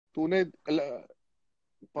तूने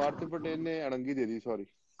पार्थिव पटेल ने अड़ंगी दे दी, सॉरी।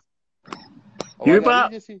 आवाज आ यूपा रही है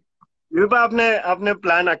जैसी? यूपा आपने आपने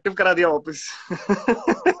प्लान एक्टिव करा दिया वापस।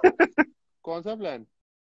 कौन सा प्लान?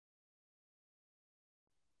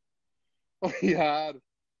 यार,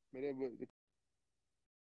 मेरे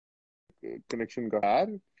कनेक्शन का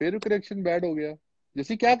यार, फिर कनेक्शन बैड हो गया।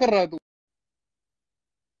 जैसी क्या कर रहा है तू?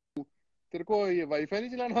 तेरे को ये वाईफाई नहीं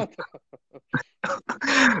चलाना आता?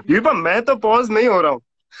 यूपा मैं तो पॉज नहीं हो रहा हूँ।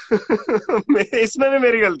 इसमें भी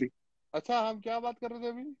मेरी गलती। अच्छा, हम क्या बात कर रहे थे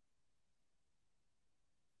अभी?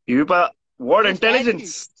 यूपा व्हाट ओ, स्टैट्स की।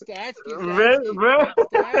 इंटेलिजेंस। स्टैट्स की, वे स्टैट्स की।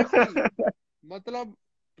 वे स्टैट्स की। मतलब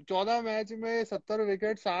 14 मैच में 70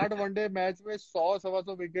 विकेट, 60 वनडे मैच में 100 सवा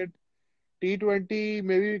 100 विकेट, T20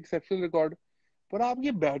 में भी एक्सेप्शनल रिकॉर्ड। पर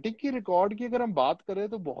आपकी बैटिंग की रिकॉर्ड की अगर हम बात करें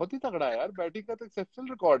तो बहुत ही तगड़ा है यार, बैटिंग का तो एक्सेप्शनल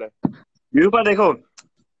रिकॉर्ड है। यूपा देखो,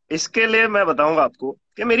 इसके लिए मैं बताऊंगा आपको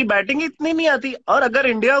कि मेरी बैटिंग इतनी नहीं आती, और अगर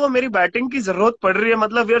इंडिया को मेरी बैटिंग की जरूरत पड़ रही है,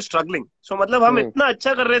 मतलब वी आर स्ट्रगलिंग, सो मतलब हम हम्म। इतना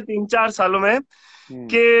अच्छा कर रहे हैं 3-4 सालों में हम्म।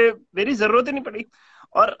 कि मेरी जरूरत ही नहीं पड़ी।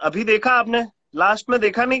 और अभी देखा आपने, लास्ट में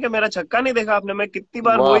देखा नहीं कि मेरा छक्का नहीं देखा आपने, मैं कितनी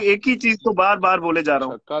बार वाह। वही एक ही चीज को बार बार बोले जा रहा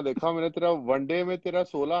हूँ। छक्का देखा मैंने तेरा, वनडे में तेरा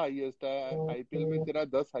 16 हाईएस्ट है, आईपीएल में तेरा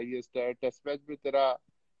 10 हाईएस्ट है, टेस्ट मैच में तेरा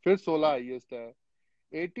फिर 16 हाईएस्ट है।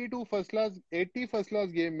 82 first class, 80 first class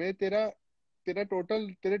game में तेरा तेरे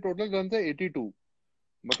टोटल रन है 82।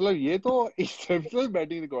 मतलब ये तो एक्सेप्शनल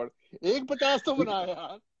बैटिंग रिकॉर्ड। एक 50 तो बनाया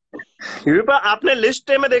यार। ये पर आपने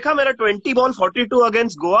लिस्ट में देखा मेरा 20 बॉल 42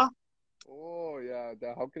 अगेंस्ट गोवा। ओ यार,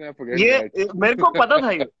 हाउ कैन आई फॉरगेट ये दैट? मेरे को पता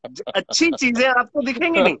था, ये अच्छी चीजें आपको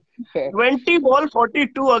दिखेंगी नहीं। 20 बॉल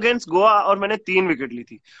 42 अगेंस्ट गोवा, और मैंने 3 विकेट ली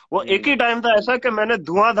थी। वो एक ही टाइम था ऐसा कि मैंने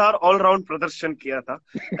धुआंधार ऑलराउंड प्रदर्शन किया था।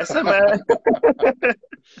 ऐसे मैं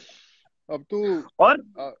अब तू और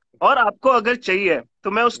आ, और आपको अगर चाहिए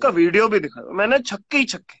तो मैं उसका वीडियो भी दिखा दूं। मैंने छक्के ही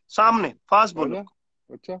छक्के सामने फास्ट बॉलर अच्छा।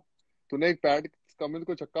 को। अच्छा, तूने एक पैट कमिंस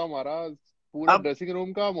को छक्का मारा, पूरा अब ड्रेसिंग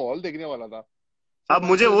रूम का माहौल देखने वाला था। सिर्फ अब मैंने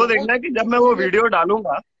मुझे तेरे वो को वो देखना है कि जब मैं वो सीधे। वीडियो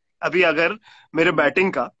डालूंगा, अभी अगर मेरे हम्म।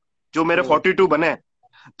 बैटिंग का, जो मेरे हम्म। 42 बने हैं,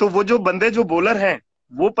 तो वो जो बंदे जो बॉलर हैं,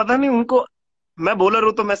 वो पता नहीं उनको, मैं बॉलर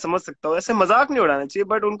हूं तो मैं समझ सकता हूँ, ऐसे मजाक नहीं उड़ाना चाहिए,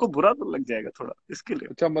 बट उनको बुरा तो लग जाएगा थोड़ा इसके लिए।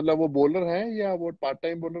 अच्छा, मतलब वो बॉलर है या वो पार्ट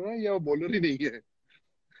टाइम बॉलर है या वो बॉलर ही नहीं है?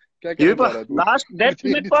 क्या ये कहना चाह रहा है तू? लास्ट डेथ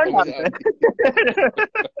मुझे में नहीं कौन समझ आ डालता रही।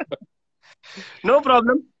 है। नो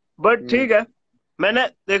प्रॉब्लम, बट हम्म। ठीक है। मैंने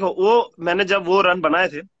देखो वो, मैंने जब वो रन बनाए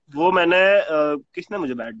थे, वो मैंने किसने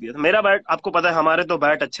मुझे बैट दिया था, मेरा बैट आपको पता है, हमारे तो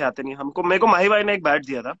बैट अच्छे आते नहीं हमको, मेरे को माही भाई ने एक बैट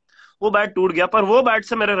दिया था। वो बैट टूट गया, पर वो बैट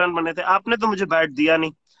से मेरे रन बने थे, आपने तो मुझे बैट दिया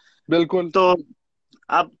नहीं। बिल्कुल। तो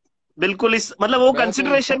आप बिल्कुल इस मतलब वो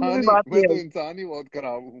कंसिडरेशन में भी बात मैं नहीं तो आई। इंसान ही बहुत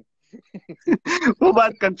खराब हूँ। वो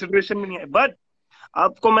बात कंसिडरेशन में नहीं है, बट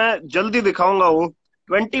आपको मैं जल्दी दिखाऊंगा वो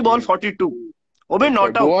 20 बॉल 42, वो भी अच्छा,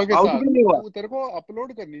 नॉट आउट, गोवा के आउट साथ भी नहीं हुआ। तू, तेरे को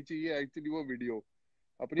अपलोड करनी चाहिए एक्चुअली वो वीडियो,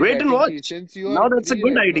 अपनी वेट एंड बैटिंग की, watch, since you are now that's a free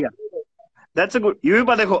good right now. Idea. That's a good, ये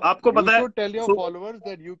भी देखो आपको यू पता है। Should tell your followers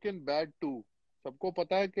that you can bat to. सबको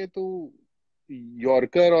पता है कि तू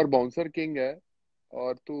यॉर्कर और बाउंसर किंग है,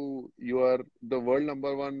 और तू you are the world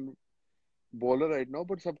number 1 bowler right now,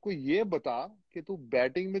 but सबको ये बता कि तू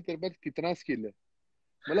बैटिंग में तेरे पास कितना स्किल है।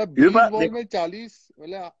 मतलब ये 20 बॉल देखो, में 40,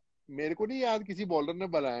 मतलब मेरे को नहीं याद किसी बॉलर ने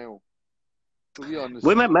बनाए हो, टू बी वही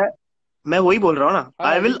ऑनेस्ट। मैं वही बोल रहा हूँ ना, हाँ,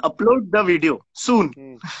 आई अभी। Will upload the video soon.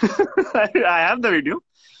 Hmm. I have the video.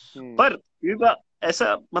 हम्म। पर ये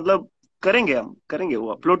ऐसा मतलब करेंगे, हम करेंगे, वो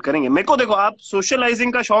अपलोड करेंगे। मेरे को देखो, आप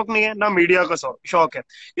सोशलाइजिंग का शौक नहीं है ना, मीडिया का शौक है।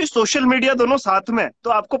 ये सोशल मीडिया दोनों साथ में है, तो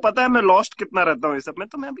आपको पता है मैं लॉस्ट कितना रहता हूँ ये सब में,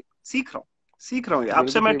 तो मैं अभी सीख रहा हूँ ये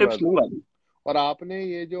आपसे बिल्कुल मैं सही टिप्स बात है। लूंगा अभी। और आपने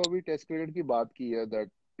ये जो अभी टेस्ट क्रिकेट की बात की है, दैट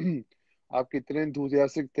आप कितने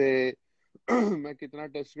इंथुजियास्टिक थे। मैं कितना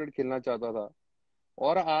टेस्ट क्रिकेट खेलना चाहता था।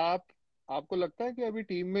 और आपको लगता है कि अभी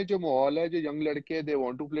टीम में जो माहौल है, जो यंग लड़के they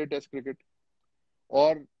want to play test cricket,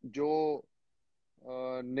 और जो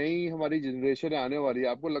नई हमारी जनरेशन आने वाली है,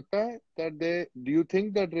 आपको लगता है that they, do you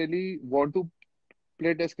think that really want to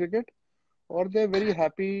play test cricket, और they very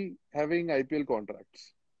happy having IPL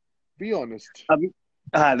contracts? Be honest. अभी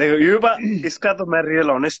हाँ देखो, इसका तो मैं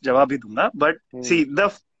रियल ऑनेस्ट जवाब ही दूंगा, but hmm. See the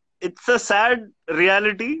it's a sad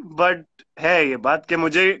reality, but है ये बात कि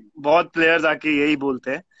मुझे बहुत प्लेयर्स आके यही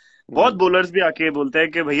बोलते हैं, बहुत हम्म। बॉलर्स भी आके ये बोलते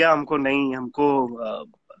हैं कि भैया हमको नहीं, हमको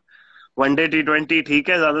वनडे T20 ठीक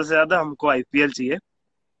है, ज्यादा से ज्यादा हमको आईपीएल चाहिए।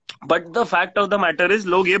 But the fact of the matter is,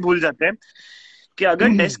 लोग ये भूल जाते हैं कि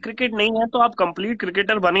अगर टेस्ट क्रिकेट नहीं है तो आप कंप्लीट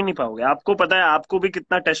क्रिकेटर बन ही नहीं पाओगे। आपको पता है आपको भी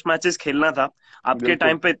कितना टेस्ट मैचेस खेलना था, आपके बिल्कुल।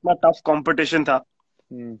 टाइम पे इतना टफ कंपटीशन था,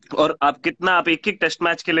 हम्म। और आप एक एक टेस्ट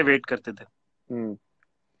मैच के लिए वेट करते थे। हम्म।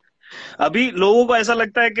 अभी लोगों को ऐसा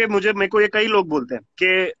लगता है कि मेरे को ये कई लोग बोलते हैं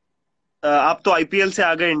कि आप तो आईपीएल से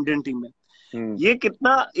आ गए इंडियन टीम में। हम्म। ये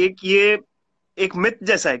कितना एक मिथ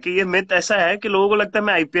जैसा है, कि ये मिथ ऐसा है कि लोगों को लगता है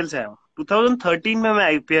मैं आईपीएल से आया हूँ। 2013 में मैं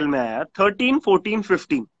आईपीएल में आया, 13 14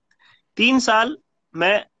 15, 3 साल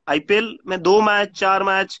मैं आईपीएल में 2 मैच 4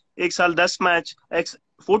 मैच, एक साल 10 मैच,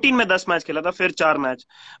 14 में 10 मैच खेला था, फिर 4 मैच।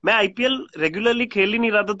 मैं आईपीएल रेगुलरली खेल ही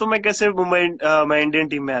नहीं रहा था, तो मैं कैसे मुंबई मैं इंडियन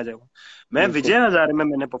टीम में आ जाऊँ। मैं बिल्कुल। विजय हजारे में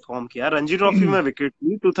मैंने परफॉर्म किया, रणजी ट्रॉफी में विकेट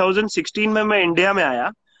ली, 2016 में मैं इंडिया में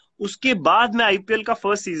आया। उसके बाद मैं आईपीएल का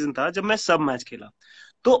फर्स्ट सीजन था जब मैं सब मैच खेला।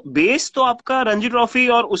 तो बेस तो आपका रणजी ट्रॉफी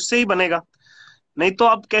और उससे ही बनेगा, नहीं तो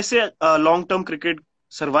आप कैसे लॉन्ग टर्म क्रिकेट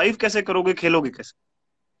सरवाइव कैसे करोगे, खेलोगे कैसे।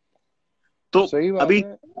 तो सही बात अभी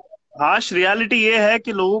है। हार्श रियलिटी ये है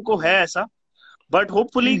कि लोगों को है ऐसा, बट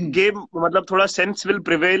होपफुली गेम मतलब थोड़ा सेंस विल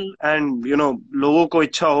प्रिवेल, एंड लोगों को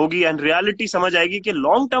इच्छा होगी एंड रियलिटी समझ आएगी कि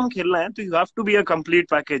लॉन्ग टर्म खेलना है तो you have to be a complete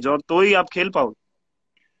package, और तो ही आप खेल पाओगे।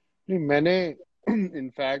 नहीं, मैंने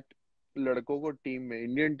इनफैक्ट लड़कों को टीम में,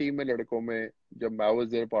 इंडियन टीम में लड़कों में, जब I was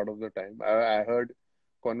there part of the time, I heard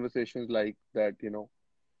conversations like that,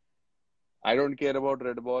 I don't care about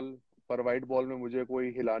red ball, पर वाइट बॉल में मुझे कोई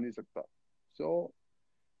हिला नहीं सकता. सो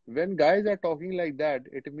when guys are talking like that,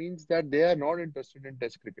 it means that they are not interested in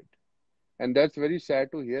test cricket, and that's very sad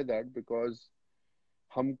to hear that, because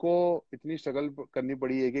हमको इतनी struggle करनी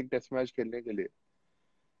पड़ी एक एक टेस्ट मैच खेलने के लिए.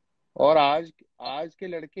 और आज आज के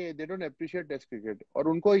लड़के they don't appreciate test cricket, और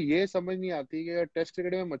उनको ये समझ नहीं आती कि अगर टेस्ट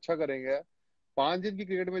क्रिकेट में हम अच्छा करेंगे, 5 दिन की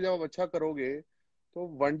क्रिकेट में जब आप अच्छा करोगे, तो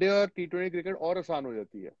वनडे और T20 क्रिकेट और आसान हो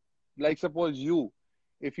जाती है. Like suppose you,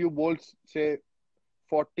 if you बोल से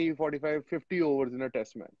 40 45 50 overs in a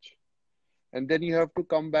test match, and then you have to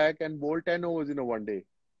come back and bowl 10 overs in a one day.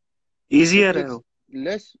 So easier है it's वो।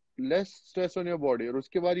 less stress on your body, और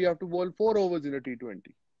उसके बाद you have to bowl 4 overs in a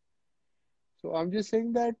T20. So I'm just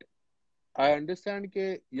saying that I understand के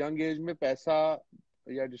young age में पैसा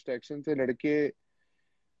या distraction से लड़के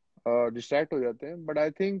डिस्ट्रैक्ट हो जाते हैं, बट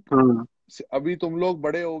आई थिंक हम्म। अभी तुम लोग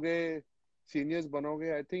बड़े हो गए, सीनियर्स बनोगे,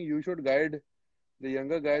 I think you should guide the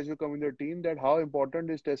younger guys who come in the team that how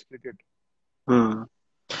important is test cricket. Hmm.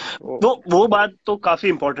 So वो बात तो काफी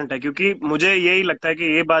इंपॉर्टेंट है, क्योंकि मुझे यही लगता है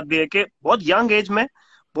कि ये बात भी है कि बहुत यंग एज में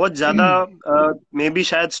बहुत ज्यादा मे बी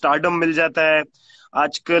शायद स्टारडम मिल जाता है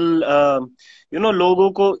आजकल। लोगों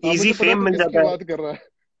को हाँ, इजी मुझे पता है फेम तू मिल किसकी जाता है। बात कर रहा है.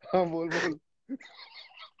 हाँ, बोल बोल.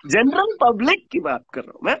 जनरल पब्लिक की बात कर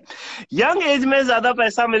रहा हूं मैं। यंग एज में ज्यादा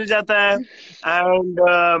पैसा मिल जाता है,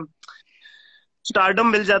 एंड स्टारडम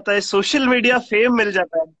मिल जाता है, सोशल मीडिया फेम मिल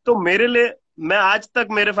जाता है। तो मेरे लिए, मैं आज तक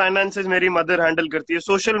मेरे फाइनेंसेस मेरी मदर हैंडल करती है।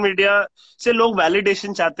 सोशल मीडिया से लोग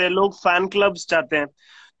वैलिडेशन चाहते हैं, लोग फैन क्लब्स चाहते हैं।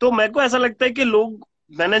 तो मेरे को ऐसा लगता है कि लोग,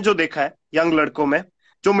 मैंने जो देखा है यंग लड़कों में,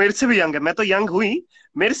 जो मेरे से भी यंग है, मैं तो यंग हुई,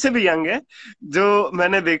 मेरे से भी यंग है, जो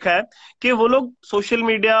मैंने देखा है कि वो लोग सोशल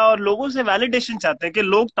मीडिया और लोगों से वैलिडेशन चाहते हैं, कि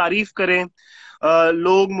लोग तारीफ करें,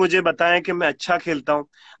 लोग मुझे बताएं कि मैं अच्छा खेलता हूं।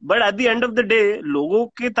 But at the end of the day, लोगों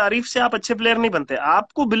की तारीफ से आप अच्छे प्लेयर नहीं बनते।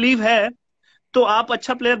 आपको बिलीव है तो आप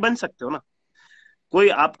अच्छा प्लेयर बन सकते हो ना, कोई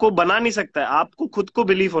आपको बना नहीं सकता है। आपको खुद को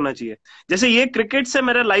बिलीव होना चाहिए। जैसे ये क्रिकेट से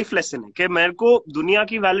मेरा लाइफ लेसन है कि मेरे को दुनिया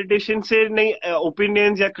की वैलिडेशन से नहीं,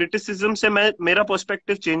 ओपिनियंस या क्रिटिसिज्म से मेरा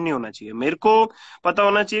पर्सपेक्टिव चेंज नहीं होना चाहिए। मेरे को पता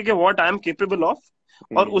होना चाहिए कि what I am capable of,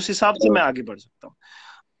 और हम्म. उस हिसाब से मैं आगे बढ़ सकता हूँ।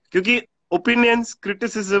 क्योंकि ओपिनियंस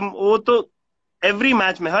क्रिटिसिज्म वो तो एवरी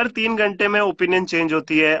मैच में हर 3 घंटे में ओपिनियन चेंज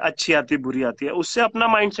होती है, अच्छी आती है बुरी आती है, उससे अपना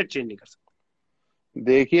माइंडसेट चेंज नहीं कर सकते।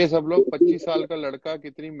 देखिए सब लोग, 25 साल का लड़का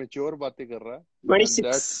कितनी मेच्योर बातें कर रहा है. Twenty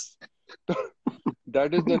and six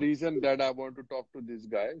that is the reason that I want to talk to this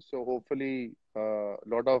guy. So hopefully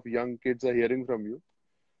lot of young kids are hearing from you.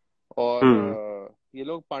 और हम्म। ये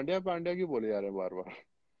लोग पांड्या पांड्या क्यों बोले जा रहे हैं बार बार.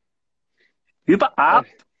 विपा, आप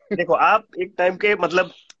देखो, आप एक टाइम के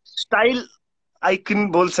मतलब स्टाइल आइकन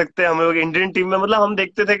बोल सकते हैं हम लोग इंडियन टीम में। मतलब हम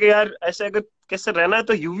देखते थे कि यार ऐसे अगर कैसे रहना है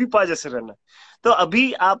तो यूवी पा जैसे रहना है। तो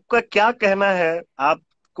अभी आपका क्या कहना है?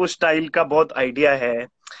 आपको स्टाइल का बहुत आइडिया है,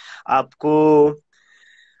 आपको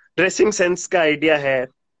ड्रेसिंग सेंस का आइडिया है।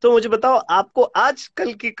 तो मुझे बताओ, आपको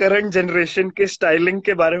आजकल की करंट जनरेशन के स्टाइलिंग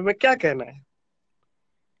के बारे में क्या कहना है?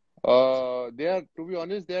 they are, to be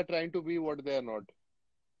honest, they are trying to be what they are not.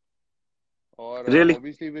 और really?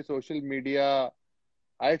 obviously with social media,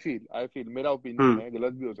 I feel मेरा ओपिनियन हम्म। है,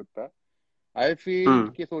 गलत भी हो सकता है. I feel हम्म।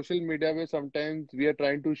 कि सोशल मीडिया में sometimes we are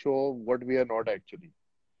trying to show what we are not actually.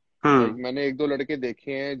 Like हम्म। मैंने एक दो लड़के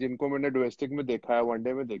देखे हैं जिनको मैंने डोमेस्टिक में देखा है,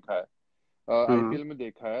 वनडे में देखा है, हम्म। आईपीएल में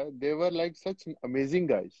देखा है. दे were like such amazing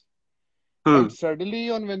guys, hmm. and suddenly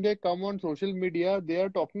on when they come on social media they are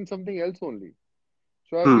talking something else only.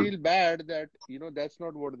 So I hmm. feel bad that that's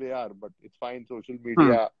not what they are, but it's fine. Social hmm.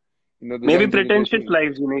 media, the may be young pretentious generation,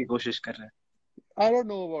 life जीने की कोशिश कर रहे I don't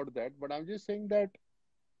know about that, but I'm just saying that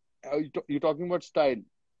you're talking about style.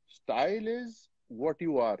 Style is what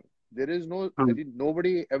you are. There is no, hmm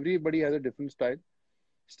nobody, everybody has a different style.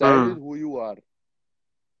 Style is hmm who you are.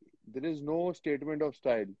 There is no statement of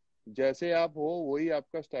style. जैसे आप हो वही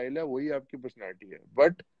आपका style है, वही आपकी personality है.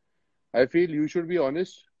 But I feel you should be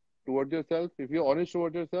honest towards yourself. If you're honest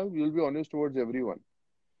towards yourself, you'll be honest towards everyone.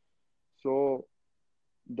 So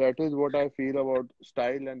that is what I feel about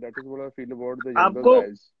style, and that is what I feel about the younger आपको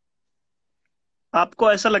guys.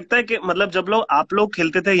 आपको ऐसा लगता है कि मतलब जब लोग आप लोग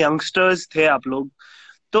खेलते थे, यंगस्टर्स थे आप लोग,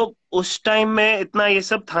 तो उस टाइम में इतना ये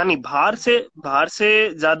सब था नहीं, बाहर से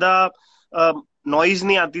ज्यादा नॉइज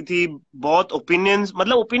नहीं आती थी, बहुत ओपिनियंस,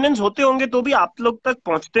 मतलब ओपिनियंस होते होंगे तो भी आप लोग तक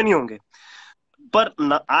पहुंचते नहीं होंगे। पर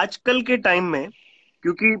आजकल के टाइम में,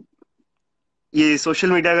 क्योंकि ये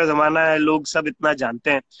सोशल मीडिया का जमाना है, लोग सब इतना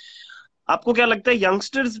जानते हैं, आपको क्या लगता है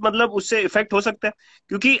यंगस्टर्स मतलब उससे इफेक्ट हो सकता है?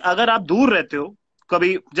 क्योंकि अगर आप दूर रहते हो,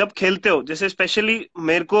 कभी जब खेलते हो, जैसे स्पेशली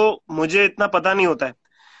मुझे इतना पता नहीं होता है,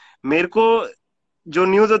 मेरे को जो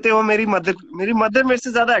न्यूज होती है वो मेरी मदर मेरे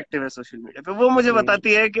से ज्यादा एक्टिव है सोशल मीडिया पे, वो मुझे हम्म.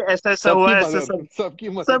 बताती है कि ऐसा ऐसा सबकी हुआ, ऐसा मदर, सब। सबकी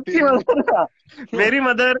मदर, सबकी तेरी नहीं. मदर मेरी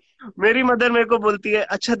मदर मेरी मदर मेरे को बोलती है,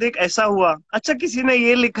 अच्छा देख ऐसा हुआ, अच्छा किसी ने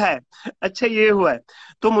ये लिखा है, अच्छा ये हुआ है।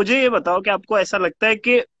 तो मुझे ये बताओ कि आपको ऐसा लगता है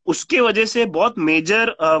कि उसकी वजह से बहुत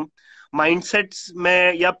मेजर माइंडसेट्स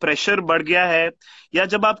में या प्रेशर बढ़ गया है, या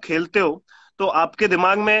जब आप खेलते हो तो आपके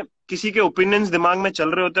दिमाग में किसी के ओपिनियंस दिमाग में चल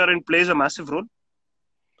रहे होते हैं और it plays a massive role?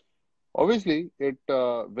 Obviously, it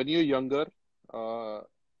when you're younger, uh,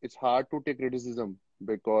 it's hard to take criticism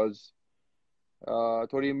because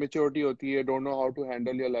थोड़ी immaturity होती है, don't know how to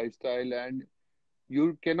handle your lifestyle, and you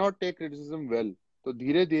cannot take criticism well. तो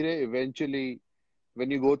धीरे धीरे eventually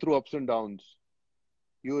when you go through ups and downs,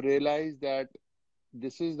 you realize that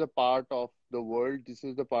this is the part of the world, this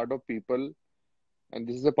is the part of people, and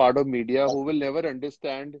this is the part of media who will never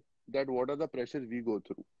understand that what are the pressures we go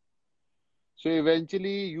through. So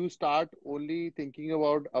eventually you start only thinking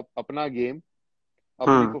about अपना game,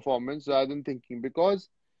 अपनी हम्म performance rather than thinking, because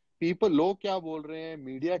people, लोग क्या बोल रहे हैं,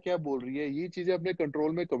 media क्या बोल रही है, ये चीजें अपने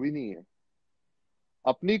कंट्रोल में कभी नहीं है.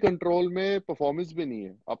 अपनी कंट्रोल में परफॉर्मेंस भी नहीं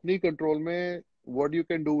है. अपनी कंट्रोल में what you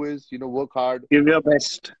can do is, work hard, give your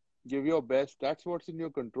best. give your best. That's what's in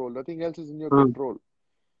your control. Nothing else is in your hmm control.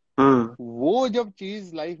 हम्म वो जब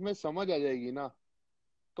चीज लाइफ में समझ आ जाएगी ना,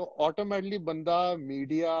 तो ऑटोमेटिकली बंदा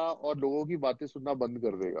मीडिया और लोगों की बातें सुनना बंद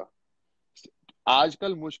कर देगा.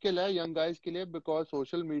 आजकल मुश्किल है यंग गाइज के लिए, because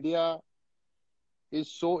social media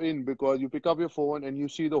is so in, because you pick up your phone and you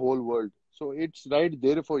see the whole world, so it's right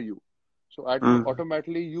there for you. So hmm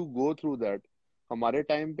automatically you go through that. हमारे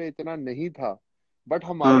time पे इतना नहीं था, but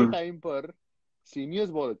हमारे हम्म time पर seniors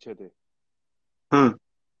बहुत अच्छे थे, हम्म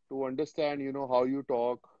to understand, how you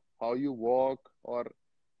talk, how you walk, or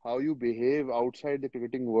how you behave outside the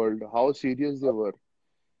cricketing world, how serious they were.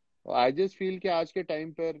 I just feel कि आज के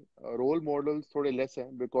टाइम पर रोल मॉडल्स थोड़े लेस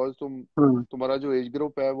हैं, बिकॉज हम्म तुम्हारा जो एज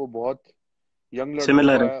ग्रुप है वो बहुत यंग लड़कों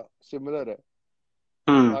सिमिलर का है। सिमिलर है.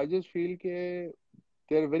 So hmm I just feel that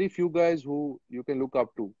there are very few guys who you can look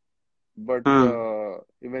up to. But hmm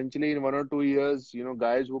eventually, in 1 or 2 years,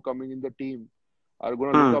 guys who coming in the team are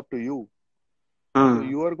going to look hmm up to you. So hmm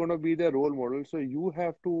you are going to be their role model. So you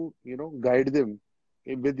have to, guide them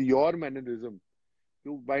with your mannerism.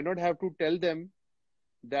 You might not have to tell them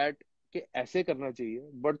that कि ऐसे करना चाहिए,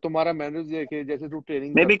 but तुम्हारा manners देखे, जैसे तू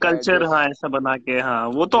training may be करता है, कल्चर, हाँ जैसे ऐसा बना के, हाँ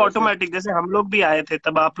वो तो जैसे ऑटोमेटिक, जैसे हम लोग भी आए थे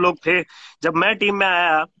तब आप लोग थे, जब मैं टीम में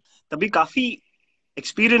आया तभी काफी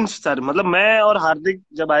एक्सपीरियंस सर, मतलब मैं और हार्दिक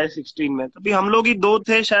जब आए 16 में तभी हम लोग ही दो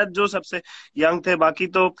थे शायद जो सबसे यंग थे, बाकी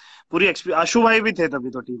तो पूरी एक्सपीरियंस, आशु भाई भी थे तभी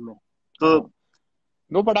तो टीम में। तो हाँ.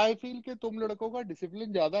 नो, बट आई फील कि तुम लड़कों का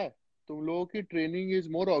डिसिप्लिन ज्यादा है. तुम लोगों की ट्रेनिंग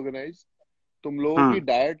इज मोर ऑर्गेनाइज. तुम लोगों की हम्म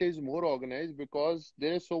diet is more organise, because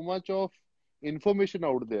there is so much of information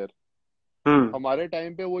out there. हम्म हमारे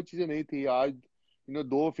टाइम पे वो चीजें नहीं थी. आज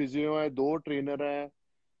दो फिजियो हैं, दो ट्रेनर हैं.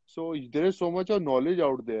 So there is so much of knowledge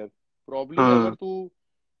out there. Probably अगर हम्म तू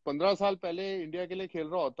 15 साल पहले इंडिया के लिए खेल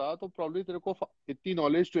रहा होता, तो प्रॉब्ली तेरे को इतनी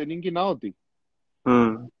नॉलेज ट्रेनिंग की ना होती.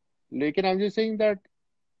 हम्म लेकिन I am just saying that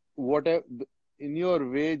what in your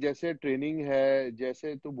way, जैसे ट्रेनिंग है,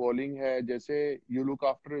 जैसे तू बॉलिंग है, जैसे you look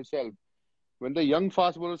after yourself. When the young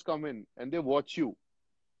fast bowlers come in and they watch you,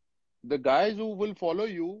 the guys who will follow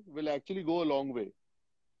you will actually go a long way.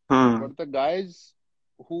 Hmm But the guys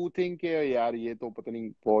who think कि यार ये तो पता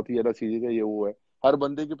नहीं बहुत ही ज्यादा serious है, ये वो है, हर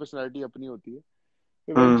बंदे की पर्सनैलिटी अपनी होती है.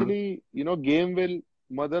 हम्म eventually game will,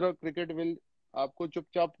 mother of cricket will आपको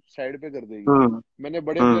चुपचाप साइड पे कर देगी. हम्म मैंने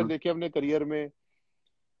बड़े प्लेयर हम्म देखे अपने करियर में,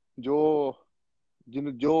 जो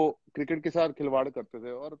जो क्रिकेट के साथ खिलवाड़ करते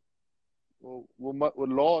थे, और वो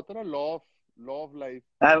लॉ होता है ना, लॉ ऑफ लाइफ.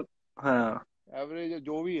 हाँ एवरेज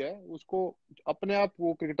जो भी है उसको अपने आप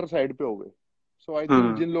वो क्रिकेटर साइड पे हो गए. सो आई थिंक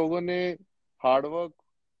हम्म. जिन लोगों ने हार्डवर्क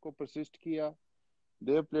को परसिस्ट किया,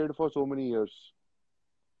 they played for so many years.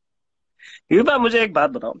 ये बात, मुझे एक बात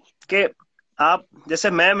बताओ कि आप जैसे,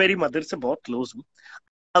 मैं मेरी मदर से बहुत क्लोज हूँ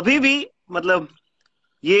अभी भी, मतलब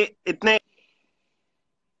ये इतने,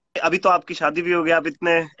 अभी तो आपकी शादी भी हो गई, आप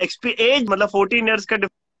इतने एज मतलब 14 इयर्स का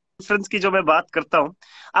डिफरेंस की जो मैं बात करता हूँ,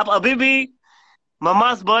 आप अभी भी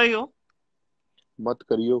ममास बॉय हो. मत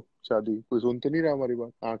करियो शादी. कोई सुन तो नहीं रहा हमारी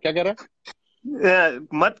बात? हाँ, क्या कह रहा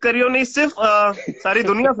मत करियो नहीं, सिर्फ सारी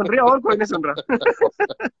दुनिया सुन रही है और कोई नहीं सुन रहा.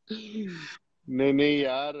 है? नहीं नहीं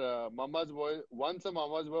यार, mama's boy, once a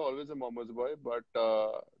mama's boy always a mama's boy. But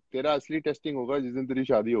तेरा असली टेस्टिंग होगा जिस दिन तेरी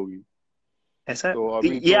शादी होगी. ऐसा, तो अभी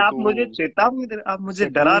ये तो आप तू मुझे चेतावनी दे रहे, आप मुझे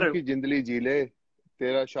डरा सुकून रहे हो. की जिंदगी जी ले.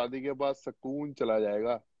 तेरा शादी के बाद सुकून चला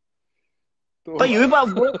जाएगा. पर तो ये बात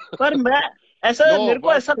वो, पर मैं, ऐसा नो मेरे को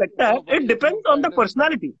बट ऐसा लगता है, no but it if you depends on the find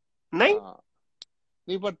personality. नहीं.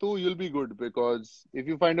 नहीं, पर तू you'll be good because if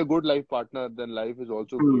you find a good life partner then life is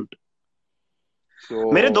also hmm. great.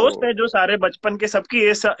 मेरे दोस्त So हैं जो सारे बचपन के, सबकी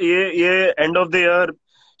ये एंड ऑफ द ईयर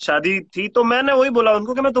शादी थी, तो मैंने वही बोला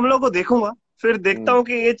उनको कि मैं तुम लोगों को देखूंगा, फिर देखता हम्म हूँ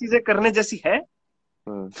कि ये चीजें करने जैसी है,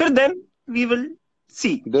 हम्म. फिर देन वी विल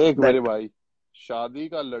सी देख मेरे दैट. भाई, शादी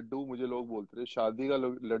का लड्डू, मुझे लोग बोलते थे शादी का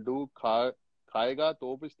लड्डू खाएगा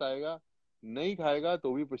तो पछताएगा, नहीं खाएगा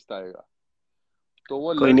तो भी पछताएगा. तो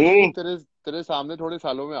वो कोई लड्डू नहीं, तेरे तेरे सामने थोड़े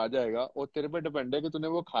सालों में आ जाएगा और तेरे पे डिपेंड है कि तूने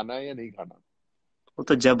वो खाना है या नहीं खाना. वो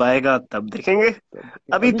तो जब आएगा तब देखेंगे. तब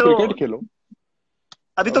अभी अभी तो, क्रिकेट खेलो.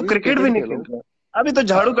 अभी तो अभी क्रिकेट भी क्रिकेट नहीं खेल खेलो. रहे, अभी तो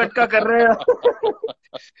झाड़ू कटका कर रहे हैं.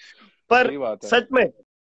 पर सही बात है. सच में,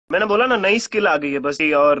 मैंने बोला ना, नई स्किल आ गई है बस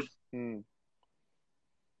ये, और हम्म.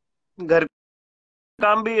 घर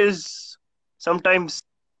काम भी is sometimes.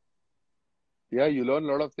 Yeah, you learn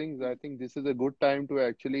a lot of things. I think this is a good time to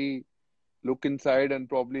actually look inside and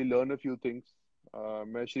probably learn a few things.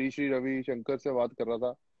 मैं श्री श्री रवि शंकर से बात कर रहा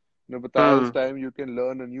था. ने बताया इस हम्म. Time you can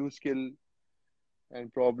learn a new skill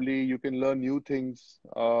and probably you can learn new things.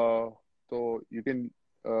 तो you can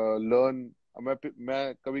learn. मैं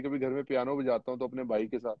कभी कभी घर में पियानो बजाता हूँ तो अपने भाई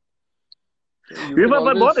के साथ. तो you ये can पर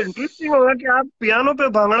always. बहुत इंटरेस्टिंग होगा कि आप पियानो पे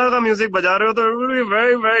भांगड़ा का म्यूजिक बजा रहे हो, तो it will be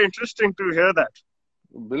very very interesting to here that.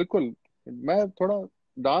 बिल्कुल. मैं थोड़ा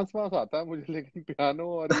डांस वांस आता है मुझे, लेकिन पियानो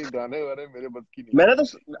और ये गाने वाने मेरे बस की नहीं है. मैंने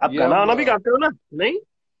तो, आप ये गाना हम वाना भी गाते हो ना? नहीं.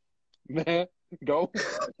 मैं गाऊं?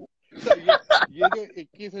 सर, ये जो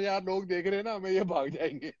 21,000 लोग देख रहे हैं ना, हमें ये भाग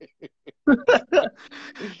जाएंगे.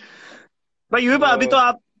 भाई ये अभी तो तो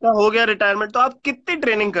आपका हो गया रिटायरमेंट, तो आप कितनी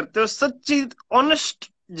ट्रेनिंग करते हो, सच्ची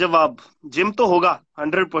ऑनेस्ट जवाब. जिम तो होगा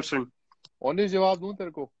 100%. ऑनेस्ट जवाब दूं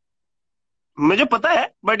तेरे को? मुझे पता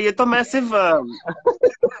है, बट ये तो मैं सिर्फ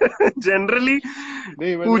जनरली नहीं, मैं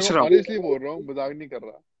तेरे को पूछ रहा हूँ. ऑनेस्टली बोल रहा हूँ, मजाक नहीं कर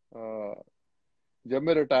रहा. जब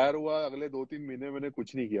मैं रिटायर हुआ अगले 2-3 महीने मैंने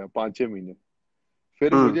कुछ नहीं किया, 5-6 महीने.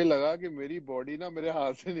 फिर हम्म. मुझे लगा कि मेरी बॉडी ना मेरे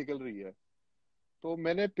हाथ से निकल रही है. तो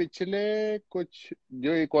मैंने पिछले कुछ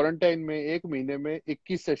जो क्वारंटाइन में 1 महीने में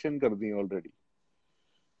 21 सेशन कर दिए ऑलरेडी.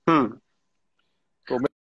 हम्म. तो मैं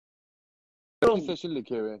तो 21 सेशन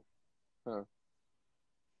लिखे हुए हैं. हाँ.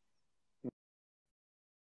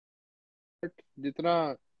 जितना,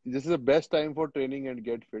 this is the best time for training and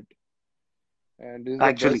get fit. And this is the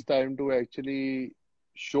actually best time to actually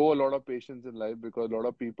show a lot of patience in life because a lot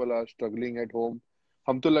of people are struggling at home.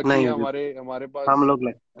 हम तो lucky नहीं, हैं, अभी हमारे हमारे हम पास लोग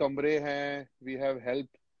लग. कमरे हैं, वी हैव हेल्प.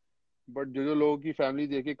 बट जो जो लोगों की फैमिली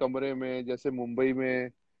देखिए कमरे में, जैसे मुंबई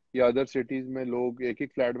में या अदर सिटीज में लोग एक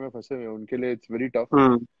एक फ्लैट में फंसे हुए हैं, उनके लिए it's very tough.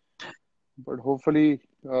 Hmm. But hopefully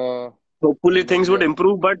hopefully things we would are,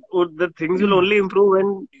 improve, but the things will only improve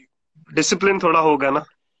when discipline थोड़ा होगा ना.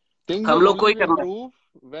 थिंग्स हम विल लोग को ओनली ही करना है.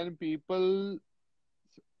 Improve when people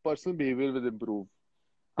personal behaviour will improve.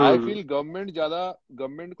 I hmm. Feel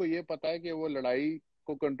government को ये पता है कि वो लड़ाई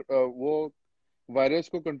को वो वायरस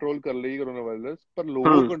को कंट्रोल कर लेगी, कोरोना वायरस, पर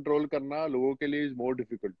लोगों को हम्म. कंट्रोल करना लोगों के लिए is more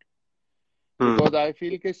difficult. Because hmm. I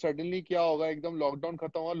feel कि सडनली क्या होगा, एकदम लॉकडाउन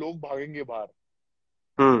खत्म हुआ, लोग भागेंगे बाहर.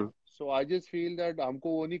 हम्म. सो आई जस्ट फील दैट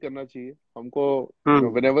हमको वो नहीं करना चाहिए. हमको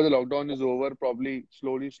हम्म. whenever the lockdown is over, probably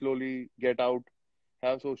slowly get out,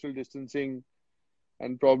 have social distancing,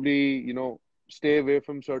 and probably stay away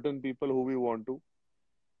from certain people who we want to.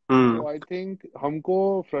 तो हम्म. आई थिंक हमको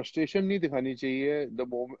फ्रस्ट्रेशन नहीं दिखानी चाहिए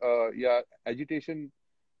या एजिटेशन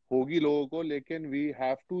होगी लोगों को, लेकिन we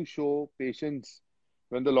have to show patience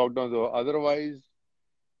when the lockdown हो. अदरवाइज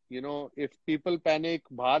इफ पीपल पैनिक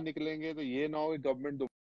बाहर निकलेंगे तो ये ना हो कि गवर्नमेंट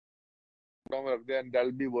लॉकडाउन में रख दे एंड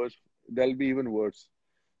दैल be even worse.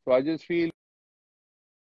 So I just feel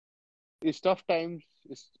इस टफ टाइम्स,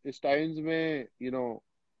 इस टाइम्स में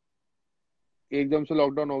एकदम से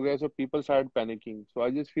लॉकडाउन हो गया, so people start panicking. So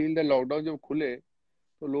I just feel that lockdown जब खुले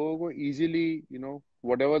तो लोगों को easily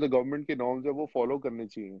what ever the government के नॉर्म्स है वो फॉलो करने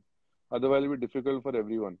चाहिए, otherwise be difficult for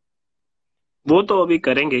everyone. वो तो अभी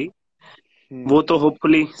करेंगे ही। वो हम्म। तो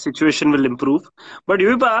hopefully situation will improve. But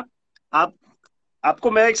ये बात, आप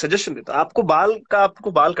आपको मैं एक सजेशन देता हूँ। आपको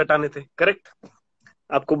बाल कटाने थे, करेक्ट?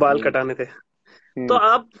 आपको बाल हम्म। कटाने थे, तो हम्म।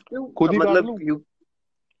 आप क्यों, खुद ही काट मतलब लूं।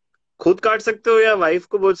 खुद काट सकते हो या वाइफ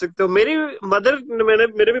को बोल सकते हो। मेरी मदर,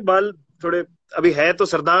 मेरे भी बाल थोड़े अभी है, तो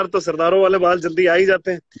सरदारों वाले बाल जल्दी आ ही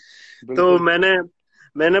जाते हैं। तो बिल्कुल।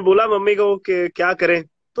 मैंने बोला मम्मी को कि क्या करें,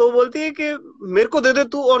 तो वो बोलती है कि मेरे को दे दे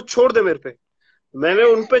तू और छोड़ दे मेरे पे। मैंने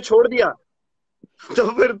उन पे छोड़ दिया, तो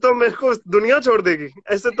फिर तो मेरे को दुनिया छोड़ देगी,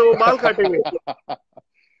 ऐसे तो वो बाल काटेंगे।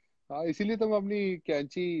 हाँ, इसीलिए तो मैं अपनी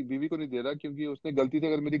कैंची बीवी को नहीं दे रहा, क्योंकि उसने गलती से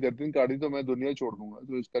अगर मेरी गर्दन काटी तो मैं दुनिया ही छोड़ दूंगा।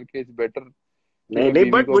 तो इस करके इट्स बेटर कि नहीं मैं नहीं,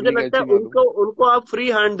 बीवी बट को मुझे अपनी लगता है कैंची ना दूं। उनको उनको आप फ्री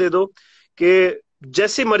हैंड दे दो कि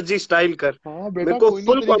जैसी मर्जी स्टाइल कर। हाँ मेरे बेटा, को कोई नहीं,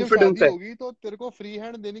 फुल तेरी जब कॉन्फिडेंस शादी है। होगी तो तेरे को फ्री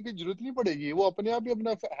हैंड देने की जरूरत नहीं पड़ेगी, वो अपने आप ही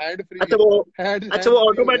अपना हैंड फ्री अच्छा वो हैंड अच्छा वो हैंड फ्री हो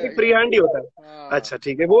ऑटोमेटिक जाएगा। फ्री हैंड ही होता है। हाँ। अच्छा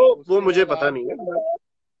ठीक है, वो उसके मुझे बाद पता आप नहीं है।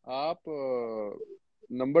 आप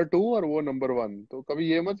नंबर 2 और वो नंबर 1, तो कभी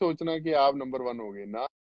ये मत सोचना कि आप नंबर 1 हो गए ना,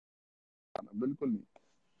 ना, बिल्कुल नहीं।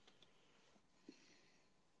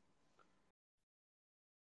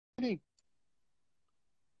 नहीं।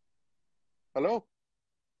 हेलो।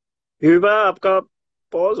 विभा, आपका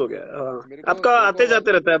पॉज हो गया। हाँ, आपका मेरे को आते आवाज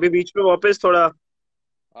जाते रहता है, अभी बीच में वापस थोड़ा।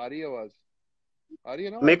 आ रही है, आवाज आ रही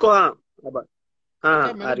है ना मेरे को, वापस। हाँ। अब हाँ अच्छा, हाँ,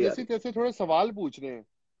 आ मैंने रही आ जैसे रही। तैसे थोड़े सवाल पूछने हैं।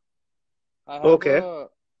 I have okay.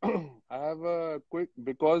 I have quick,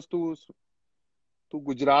 because तू तू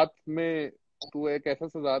गुजरात में, तू एक ऐसा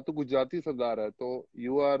सरदार, तू गुजराती सरदार है, तो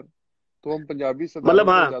यू आर, तो हम पंजाबी सरदारों मतलब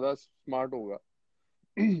से हाँ, ज्यादा स्मार्ट होगा।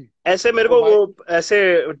 ऐसे मेरे तो को भाई, वो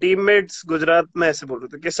ऐसे टीममेट्स गुजरात में ऐसे बोल रहे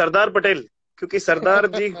थे कि सरदार पटेल, क्योंकि सरदार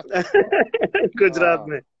जी गुजरात हाँ,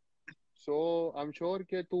 में। सो आई एम श्योर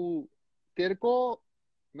कि तू, तेरे को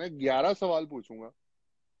मैं 11 सवाल पूछूंगा।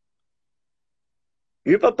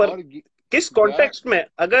 ये पर और किस 11। कॉन्टेक्स्ट में,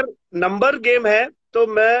 अगर नंबर गेम है तो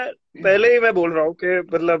मैं पहले ही मैं बोल रहा हूँ कि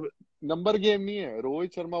मतलब। नंबर गेम नहीं है,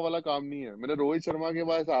 रोहित शर्मा वाला काम नहीं है। मैंने रोहित शर्मा के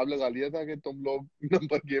बाद हिसाब लगा लिया था कि तुम लोग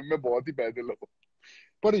नंबर गेम में बहुत ही पैदल हो,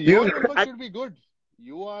 पर you your number should be good.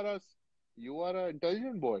 You are a you are a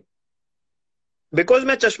intelligent boy. Because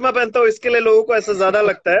मैं चश्मा पहनता हूँ, इसके लिए लोगों को ऐसा ज्यादा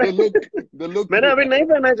लगता द है। लुक द लुक मैंने अभी नहीं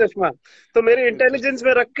पहना है चश्मा, तो मेरी अच्छा। इंटेलिजेंस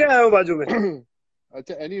में रख के आया हूँ बाजू में।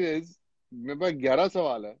 अच्छा, एनीवेज, मेरे पास 11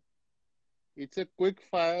 सवाल है। It's a quick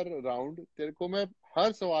fire round. तेरे को मैं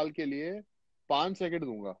हर सवाल के लिए 5 सेकंड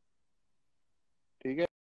दूंगा, ठीक है?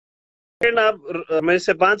 सेकंड, आप मेरे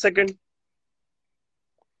से 5 सेकंड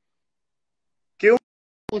क्यों?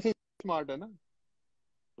 उसे स्मार्ट है ना,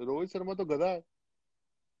 रोहित शर्मा तो गधा है।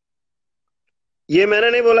 ये मैंने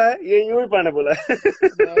नहीं बोला है, ये यूं ही पाने बोला है।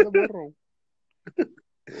 मैं तो बोल रहा हूँ,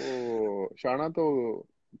 तो शाना तो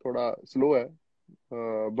थोड़ा स्लो है,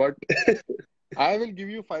 but I will give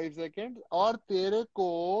you 5 second, और तेरे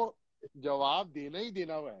को जवाब देना ही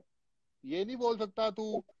देना हुआ है। ये नहीं बोल सकता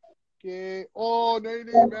तू कि ओ नहीं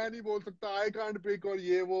नहीं मैं नहीं बोल सकता, आई कांट पिक, और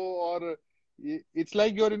ये वो, और it's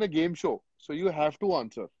like you are in a game show, so you have to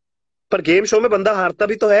answer. पर गेम शो में बंदा हारता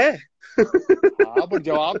भी तो है। हाँ, पर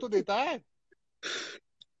जवाब तो देता है।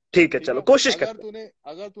 ठीक है, ठीक चलो है, कोशिश अगर करते तूने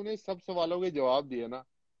अगर तूने सब सवालों के जवाब दिए ना,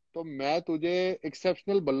 तो मैं तुझे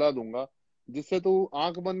एक्सेप्शनल बल्ला दूंगा, जिससे तू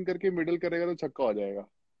आंख बंद करके मिडल करेगा तो छक्का हो जाएगा।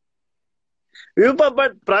 हैं।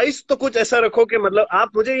 बट प्राइस तो कुछ ऐसा रखो कि मतलब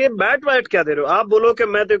आप मुझे ये बैट वैट क्या दे रहे हो। आप बोलो कि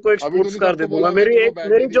मैं तेरे को एक अभी स्पोर्ट्स तूने कार दे सबको दूंगा। बोला, मैं तेरे को बैट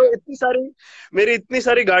मेरी नहीं जो दिया। इतनी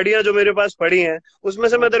सारी गाड़ियां जो मेरे पास पड़ी हैं, उसमें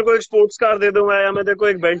से मैं हाँ, तेरे को एक स्पोर्ट्स कार दे दूंगा या मैं तेरे को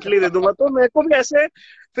एक बेंटली दे दूंगा, तो मेरे को भी ऐसे,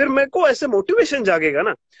 फिर मेरे को ऐसे मोटिवेशन जागेगा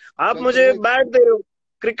ना। आप चल तेरे मुझे को बैट दे रहे हो,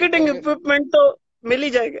 क्रिकेटिंग चल मैं इक्विपमेंट तो मिल ही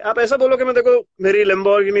जाएगी। आप ऐसा बोलो कि मैं तेरे को मेरी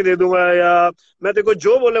लैम्बोर्गिनी दे दूंगा, या मैं तेरे को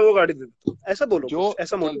जो बोले वो गाड़ी दे दूंगा, ऐसा बोलो, जो कुछ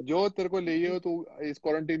ऐसा चल मोटिव। जो तेरे को ले हो, तू इस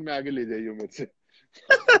क्वारंटीन में आगे ले जाइयो मेरे से।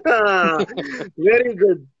 Very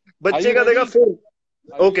good. आर बच्चे यू का रेडी? देगा फिर।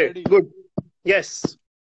 Are you okay, ready? Good. Yes.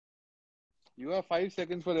 You have 5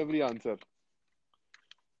 seconds for every answer.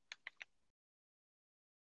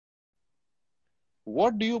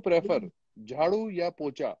 What do you prefer, झाड़ू या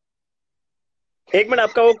पोछा? एक मिनट,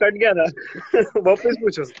 आपका वो कट गया था। वापस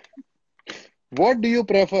पूछो। What do you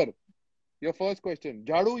prefer, your first question,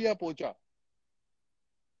 झाड़ू या पोछा?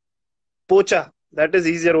 पोचा, दैट इज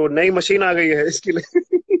इजियर। वो नई मशीन आ गई है इसके लिए।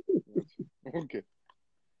 Okay.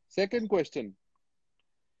 Second question,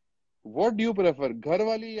 what do you prefer, घर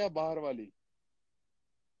वाली या बाहर वाली?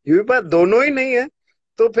 ये बात दोनों ही नहीं है,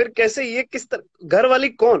 तो फिर कैसे, ये किस तरह घर वाली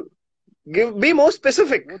कौन? Give be more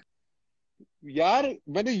specific. वो यार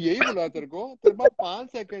मैंने यही बोला तेरे को, तेरे पास 5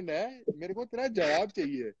 सेकंड है, मेरे को तेरा जवाब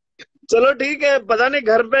चाहिए। चलो ठीक है, पता नहीं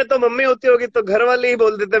घर पे तो मम्मी होती होगी तो घर वाले ही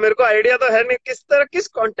बोल देते, मेरे को आइडिया तो है नहीं किस तरह किस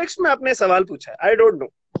कॉन्टेक्स्ट में आपने सवाल पूछा है, आई डोंट नो।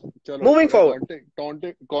 चलो मूविंग मैं फॉरवर्ड।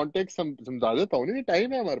 कॉन्टेक्ट समझा देता हूँ, नहीं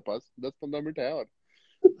टाइम है हमारे पास, 10-15 मिनट है। और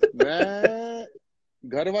मैं,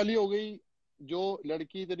 घर वाली हो गई, जो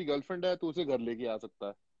लड़की तेरी गर्लफ्रेंड है, तू उसे घर लेके आ सकता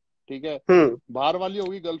है, ठीक है। हम्म। बाहर वाली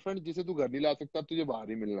होगी गर्लफ्रेंड, जिसे तू घर नहीं ला सकता, तुझे बाहर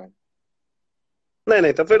ही मिलना है। नहीं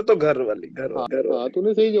नहीं, तो फिर तो घर वाली, हाँ घर हाँ, वाली।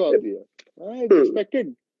 तूने सही जवाब दिया, हाँ it's hmm.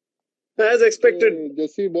 Expected. As expected.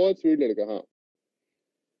 Jassi बहुत स्वीट लड़का, हाँ।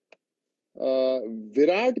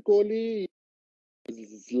 Virat Kohli,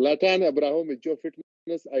 Zlatan Ibrahimovic, your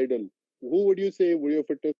fitness idol. Who would you say would your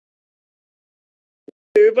fitness?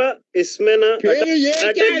 इसमें ना फिर ये क्या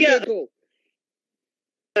अटक है गया, देखो,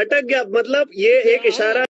 अटक गया, मतलब ये क्या एक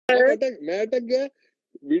इशारा अब है। अटक, मैं अटक गया,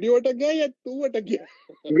 वीडियो अटक गया या तू अटक गया?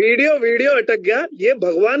 वीडियो वीडियो अटक गया, ये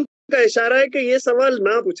भगवान का इशारा है कि ये सवाल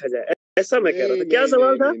ना पूछा जाए, ऐसा मैं कह रहा नहीं था। क्या नहीं सवाल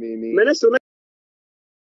नहीं था? नहीं नहीं नहीं। मैंने सुना।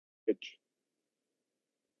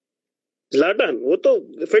 ज्लाटन वो तो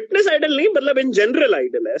फिटनेस आइडल नहीं, मतलब इन जनरल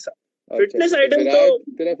आइडल है ऐसा। अच्छा फिटनेस अच्छा, तो आइडल तो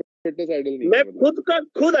विराट तेरा फिटनेस आइडल नहीं मैं है मतलब। खुद का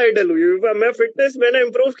खुद आइडल हूँ। मैं फिटनेस मैंने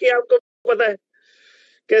इम्प्रूव किया, आपको पता है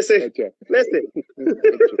कैसे, अच्छा वैसे।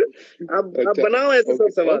 अच्छा अब अच्छा। बनाओ ऐसे सब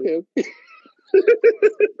ओके सवाल। Okay okay.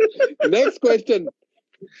 Next question,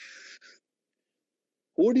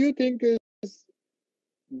 who do you think is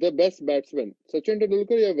the best batsman, Sachin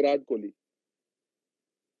Tendulkar या विराट कोहली?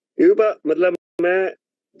 मतलब मैं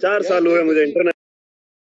 4 साल यार हुए मुझे जैसे इंटरनेट।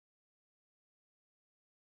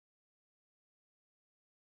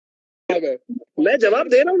 जवाब है, मैं 5 जवाब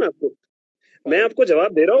सेकंड, दे रहा हूँ ना आपको, मैं 5 आपको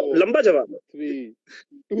जवाब दे रहा हूँ, 4 लंबा जवाब है। 3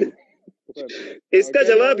 2 1। हाँ इसका क्या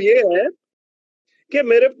जवाब जवाब? ये है कि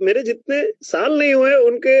मेरे मेरे जितने साल नहीं हुए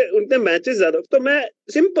उनके उतने मैचेस ज्यादा, तो मैं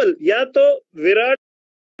सिंपल, या तो विराट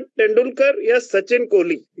तेंदुलकर या सचिन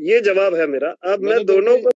कोहली, ये जवाब है मेरा। अब मैं मैंने तेरे को,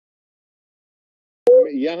 दोनों को,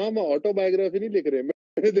 यहाँ हम ऑटोबायोग्राफी नहीं लिख रहे,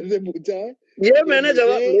 मैंने तेरे से पूछा है ये कि मैंने मुझे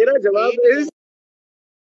जवाब, मेरा जवाब एक इज,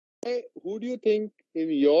 जवाब, who do you think in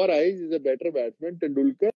your eyes is a better batsman,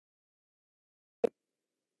 Tendulkar?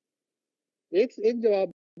 एक एक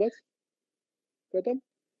जवाब बस, खत्म।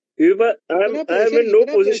 इतना I am pressure, in no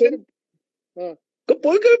इतना प्रेशर। पोजिशन। हाँ, तो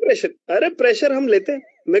कोई प्रेशर, अरे प्रेशर हम लेते हैं।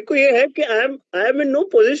 मेरे को ये है कि I am in no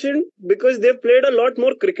position because they played a lot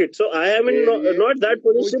more cricket, so I am इन फिर ये नॉट दैट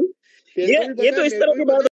मुझ पोजिशन। तेरे को भी ये पता तो है, इस मेरे तरह को भी की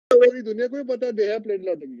पता बात है, हो गई। पूरी दुनिया को भी पता है they have played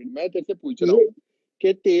lot of cricket. मैं तेरे से पूछ रहा ये हूँ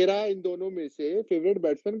कि तेरा इन दोनों में से फेवरेट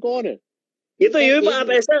बैट्समैन कौन है? ये तो इसका ये एक, आप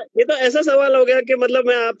ऐसा, ये तो ऐसा सवाल हो गया कि मतलब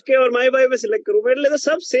मैं आपके और माई भाई में सिलेक्ट करूं, मेरे लिए तो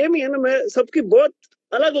सब सेम ही है ना, मैं सबकी बहुत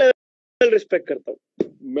अलग लेवल रिस्पेक्ट करता हूँ।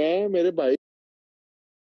 मैं मेरे भाई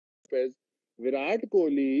पे विराट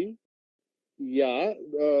कोहली या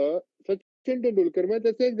सचिन तेंदुलकर, मैं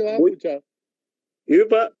तेरे से एक जवाब पूछा। ये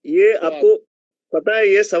सवाल, आपको पता है,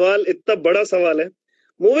 ये सवाल इतना बड़ा सवाल है।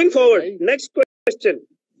 मूविंग अरे फॉरवर्ड, भाई, नेक्स्ट क्वेश्चन।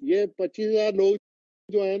 ये 25,000 लोग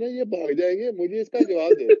जो है ना, ये भाग जाएंगे, मुझे इसका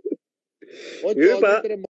जवाब दे। और यूपा, चौधरी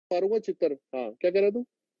तेरे मारूंगा चित्तर। हाँ क्या कह रहा तू?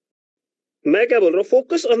 मैं क्या बोल रहा हूँ,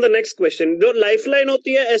 focus on the next question. जो लाइफ लाइन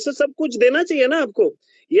होती है, ऐसे सब कुछ देना चाहिए ना आपको।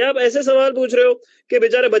 ये आप ऐसे सवाल पूछ रहे हो कि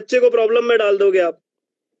बेचारे बच्चे को प्रॉब्लम में डाल दोगे आप।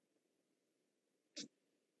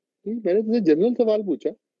 मैंने तुझे जनरल सवाल पूछा।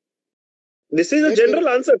 दिस इज अ मैं तेरे, जनरल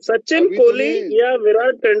आंसर, सचिन अभी कोहली तूने या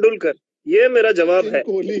विराट तेंदुलकर, ये मेरा जवाब सचिन है।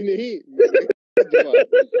 कोहली नहीं, मैंने जवाब,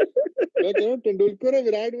 मैं कह रहा हूँ तेंदुलकर और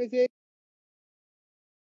विराट में से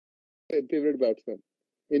एक फेवरेट बैट्समैन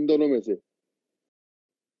इन दोनों में से।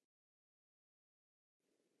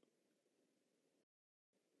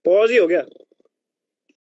 पॉज ही हो गया।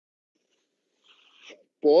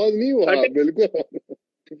 पॉज नहीं हुआ अटक, बिल्कुल।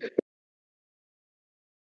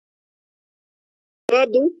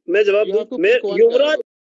 जवाब दूं? मैं जवाब यू दूं? हैव टू मैं pick one guy. Yuvraj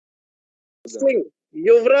Singh,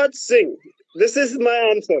 Yuvraj Singh, this is my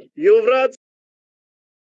answer, Yuvraj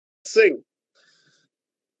Singh,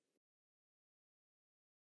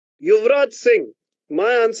 Yuvraj Singh,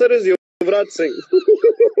 my answer is Yuvraj Singh.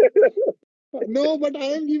 No but I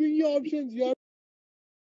am giving you options, you have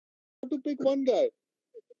to pick one guy.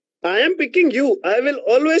 I am picking you, I will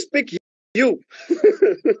always pick you.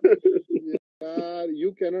 यार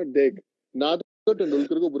you can not देख, ना तो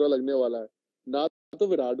तेंदुलकर को बुरा लगने वाला है, ना तो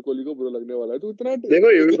विराट कोहली को बुरा लगने वाला है, तू इतना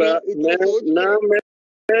देखो इतना युवा, इतना मैं सोच ना क्यों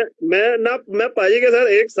रहा है? मैं ना मैं पाजी के साथ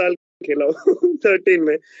 1 साल खेला हूँ 13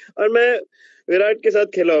 में, और मैं विराट के साथ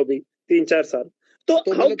खेला हूँ अभी 3-4 साल। तो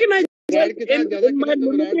तो हाउ मतलब कैन आई विराट जज के साथ इन ज्यादा इन खेला माय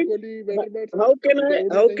तो Virat limited, Kohli better batsman, is that what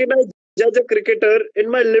you how saying? Can I जज a cricketer in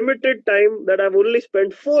my limited time that I have only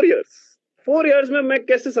spent 4 years? 4 years में मैं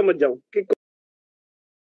कैसे समझ जाऊं कि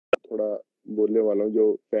थोड़ा बोलने वाला हूँ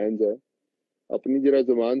जो फैंस है, अपनी जरा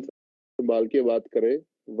जुबान संभाल के बात करे,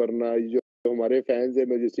 वरना जो हमारे फैंस है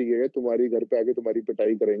मैजेस्टिक के, तुम्हारी घर पे आके तुम्हारी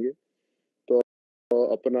पिटाई करेंगे। तो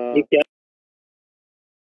अपना ये क्या?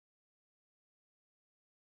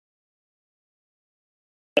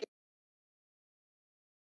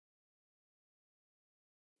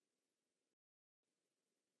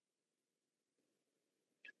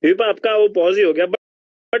 विपा आपका वो पॉज ही हो गया,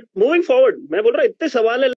 बट मूविंग फॉरवर्ड मैं बोल रहा हूँ इतने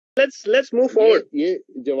सवाल है, लेट्स मूव फॉरवर्ड। ये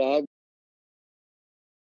जवाब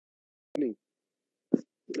नहीं।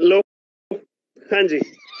 लो, हाँ जी,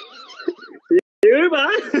 ये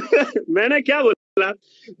बात मैंने क्या बोला,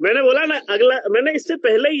 मैंने बोला ना अगला, मैंने इससे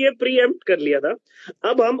पहले ही ये प्रीएम्प्ट कर लिया था।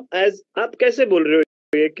 अब हम एज आप कैसे बोल रहे हो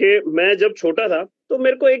ये कि मैं जब छोटा था तो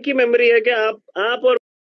मेरे को एक ही मेमोरी है कि आप और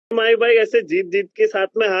माई भाई ऐसे जीत जीत के साथ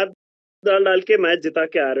में हाथ डाल डाल के मैच जिता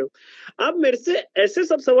के आ रहे हो। आप मेरे से ऐसे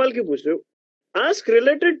सब सवाल क्यों पूछ रहे हो? आस्क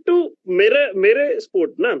रिलेटेड टू मेरे मेरे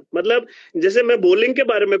स्पोर्ट ना, मतलब जैसे मैं बॉलिंग के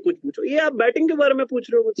बारे में कुछ पूछो, ये आप बैटिंग के बारे में पूछ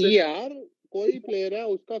रहे हो मुझसे। यार कोई प्लेयर है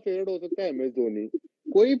उसका फेवरेट हो सकता है MS धोनी,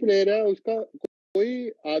 कोई प्लेयर है उसका,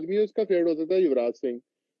 कोई आदमी उसका फेवरेट हो सकता है युवराज सिंह,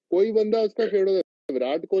 कोई बंदा उसका फेवरेट हो सकता है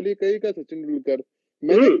विराट कोहली, कई का सचिन तेंदुलकर।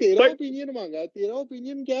 मैंने तेरा पर ओपिनियन मांगा, तेरा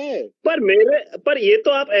ओपिनियन क्या है? पर ये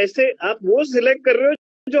तो आप ऐसे आप वो सिलेक्ट कर रहे हो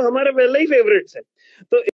जो हमारे पहले ही फेवरेट्स है,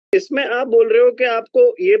 तो इसमें आप बोल रहे हो कि आपको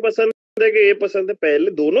ये पसंद है कि ये पसंद है,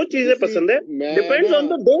 पहले दोनों चीजें पसंद है। मैं डिपेंड्स ना, ऑन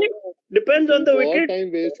द डे, डिपेंड्स तू ऑन द बहुत विकेट। टाइम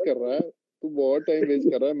वेस्ट कर रहा है, तू बहुत टाइम वेस्ट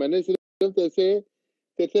कर रहा है। मैंने सिर्फ ऐसे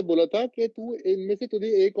तेरे बोला था कि तू इनमें से तुझे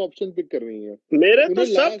एक ऑप्शन पिक कर रही है। मेरे तो तूने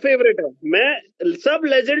सब लास्ट, फेवरेट है, मैं सब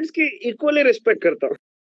लेजेंड्स की इक्वली रिस्पेक्ट करता हूँ।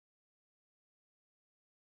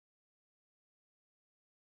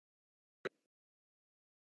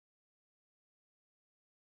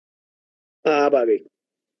 हाँ अब आ गई।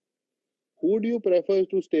 Who do you prefer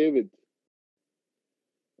to stay with,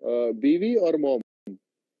 बीवी और मॉम?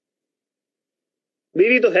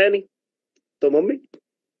 बीवी तो है नहीं, तो मम्मी।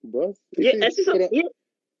 बस ये इसे ऐसी सब ये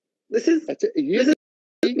अच्छा ये दिस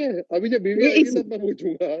ठीक है, अभी जब बीवी ये आएगी इस तब मैं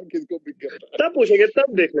पूछूंगा किसको पिक करना तब पूछेंगे,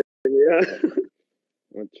 तब देख लेंगे। हाँ।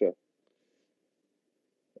 है। अच्छा,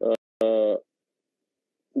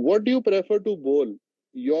 what do you prefer to बोल,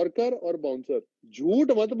 यॉर्कर और बाउंसर?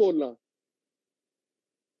 झूठ मत बोलना।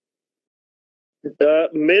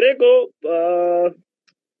 मेरे को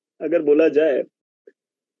अगर बोला जाए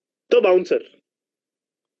तो बाउंसर,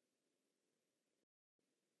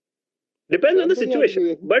 डिपेंड्स ऑन द शर्म तो नहीं आती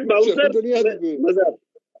सिचुएशन, बट तुझे? शर्म बाउंसर तो नहीं आती तुझे? मजा।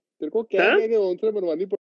 तेरे को क्या हाँ क्या क्या बाउंसर बनवानी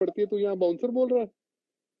पड़ती है, तू यहाँ बाउंसर बोल रहा है?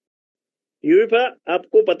 यूएफा,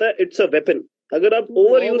 आपको पता है इट्स अ वेपन, अगर आप तू ओवर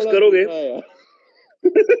बहुत यूज बड़ा करोगे। झूठा है यार।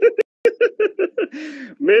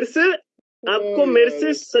 मेरे से आपको मेरे से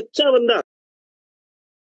यार सच्चा बंदा।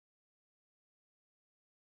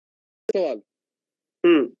 सवाल,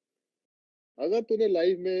 हम्म। अगर तूने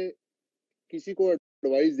लाइफ में किसी को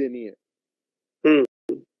एडवाइस देनी है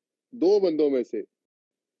हम्म। दो बंदों में से,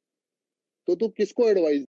 तो तू किसको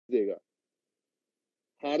एडवाइस देगा,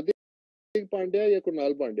 हार्दिक पांड्या या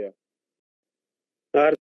कुणाल पांड्या?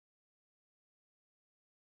 हार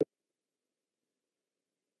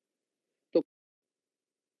तो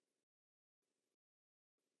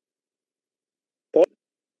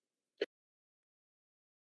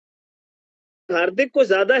हार्दिक को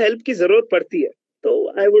ज्यादा हेल्प की जरूरत पड़ती है, तो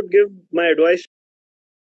I would give my advice.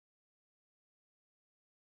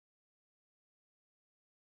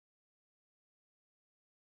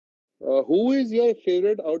 Who is your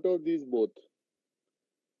favourite out of these both,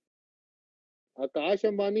 Akash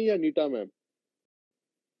Ambani या नीता मैम?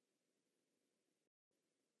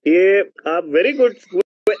 ये आप वेरी गुड,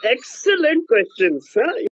 एक्सेलेंट क्वेश्चन।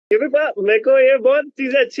 हाँ, ये भी मेरे को ये बहुत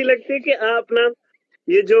चीजें अच्छी लगती है कि आप ना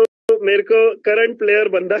ये जो मेरे को करंट प्लेयर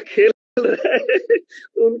बंदा खेल रहा है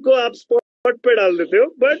उनको आप स्पॉट पे डाल देते हो,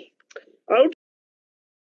 बट आउट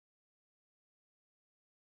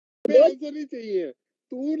पे आंसर नहीं चाहिए,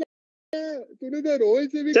 तूने तो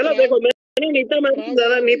रोहित से भी चलो देखो, खराब मैंने खराब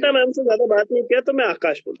जवाब नीता दिए। मैम से ज्यादा बात नहीं किया, तो मैं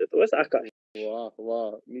आकाश बोल देता हूँ, बस आकाश। वाह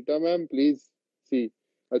वाह, नीता मैम प्लीज सी।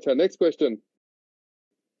 अच्छा next question,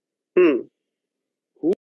 hmm.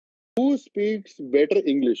 Who speaks better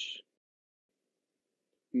English,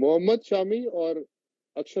 Mohammad Shami और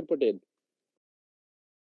अक्षर Patel?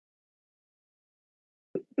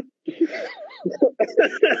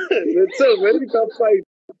 It's a very tough fight.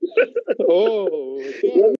 ओ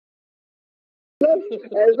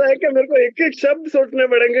ऐसा है कि मेरे को एक एक शब्द सोचने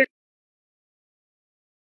पड़ेंगे।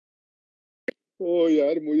 ओ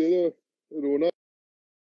यार मुझे तो रोना।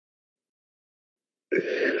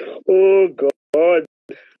 ओ गॉड,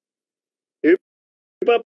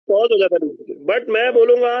 पॉज हो जाता है, बट मैं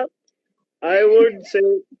बोलूंगा I would say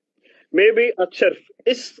may be अक्षर।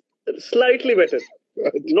 इस Slightly better,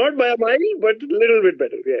 not by a mile, but little bit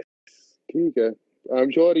better. Yes. ठीक है, आई एम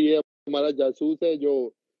श्योर ये हमारा जासूस है जो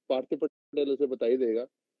पार्थिव पटेल उसे बता ही देगा।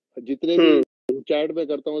 जितने भी चैट में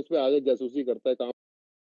करता हूँ उस पर आगे जासूसी करता है काम।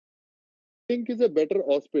 Think is a better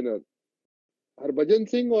off spinner, Harbhajan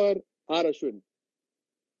Singh और आर अश्विन?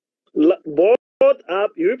 बहुत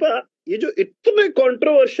आप ये जो इतने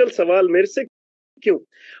कंट्रोवर्शियल सवाल मेरे से क्यों,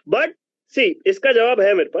 बट सी इसका जवाब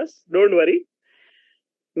है मेरे पास, डोंट वरी।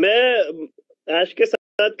 मैं ऐश के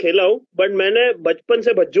साथ खेला हूं, बट मैंने बचपन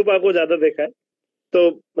से भज्जूपा को ज्यादा देखा है, तो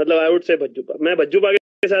मतलब आई वुड से भज्जूपा, मैं भज्जूपा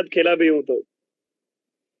के साथ खेला भी हूं। तो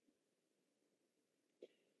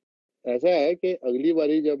ऐसा है कि अगली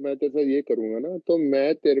बारी जब मैं तेरे साथ ये करूंगा ना, तो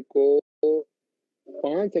मैं तेरे को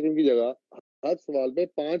 5 सेकंड की जगह हर सवाल पे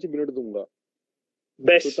 5 मिनट दूंगा, तो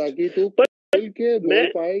बेस्ट। ताकि तू खुल के बोल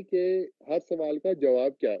पाए कि हर सवाल का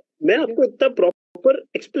जवाब क्या है। मैं आपको इतना प्रॉपर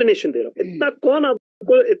एक्सप्लेनेशन दे रहा हूँ, इतना कौन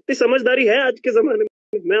आपको, इतनी समझदारी है आज के जमाने में,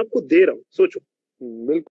 मैं आपको दे रहा हूँ, सोचो।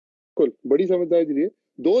 बिल्कुल, बड़ी समझदारी दी है।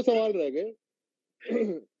 2 सवाल रह गए।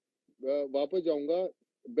 वापस जाऊंगा,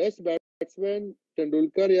 बेस्ट बैट्समैन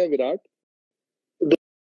तेंदुलकर या विराट?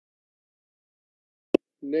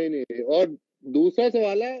 नहीं नहीं, और दूसरा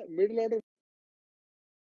सवाल है मिडिल ऑर्डर,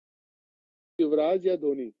 युवराज या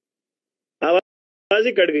धोनी? आवाज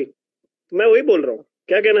ही कट गई, मैं वही बोल रहा हूँ,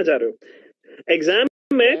 क्या कहना चाह रहे हो? एग्जाम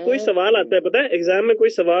में कोई सवाल आता है, पता है, एग्जाम में कोई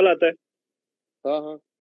सवाल आता है, हाँ हाँ,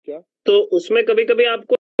 क्या? तो उसमें कभी कभी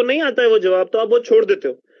आपको नहीं आता है वो जवाब, तो आप वो छोड़ देते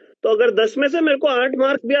हो, तो अगर 10 में से मेरे को 8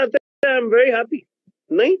 मार्क्स भी आते हैं, आई एम वेरी हैप्पी।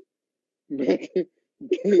 नहीं?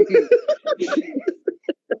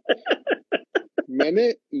 मैंने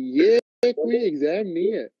ये कोई एग्जाम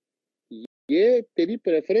नहीं है, ये तेरी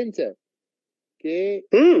प्रेफरेंस है कि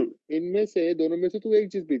इनमें से दोनों में से तू एक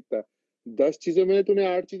चीज पिकता है। 10 चीजों में तूने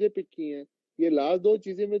 8 चीजें पिक की हैं, ये लास्ट 2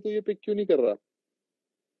 चीजें में तू ये पिक क्यों नहीं कर रहा?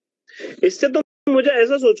 इससे तो मुझे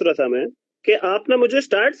ऐसा सोच रहा था मैं कि आपने मुझे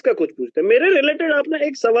स्टैट्स का कुछ पूछते, मेरे रिलेटेड आपने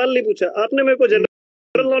एक सवाल नहीं पूछा, आपने मेरे को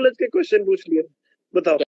जनरल नॉलेज के क्वेश्चन पूछ लिए।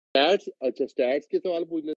 बताओ। स्टैट्स? अच्छा, स्टैट्स के सवाल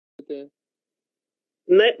पूछ लेते हैं।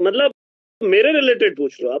 नहीं मतलब मेरे रिलेटेड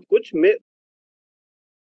पूछ लो आप कुछ,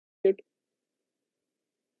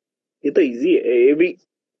 ये तो इजी है, ये भी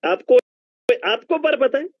आपको आपको पर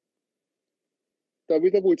पता है। तभी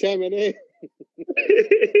तो पूछा है मैंने।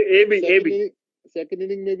 ए बी सेकंड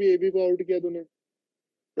इनिंग में भी एबी को आउट किया तूने।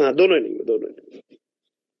 हाँ, दोनों इनिंग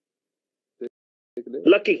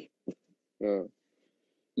लकी। हाँ,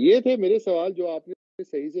 ये थे मेरे सवाल जो आपने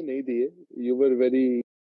सही से नहीं दिए। यू वर वेरी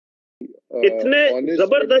इतने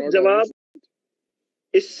जबरदस्त जवाब,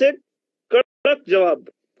 इससे कड़क जवाब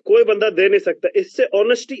कोई बंदा दे नहीं सकता, इससे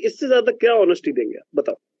ऑनेस्टी, इससे ज्यादा क्या ऑनेस्टी देंगे आप,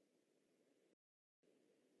 बताओ।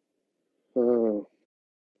 हाँ,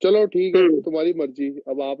 चलो ठीक है, तुम्हारी मर्जी।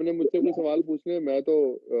 अब आपने मुझसे कोई सवाल पूछने, मैं तो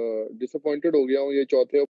डिसअपॉइंटेड हो गया हूँ ये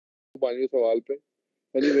चौथे और 5वें सवाल पे।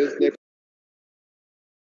 Anyways next.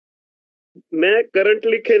 मैं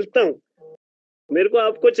करंटली खेलता हूँ, मेरे को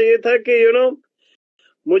आपको चाहिए था कि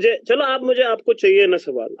मुझे, चलो आप मुझे, आपको चाहिए ना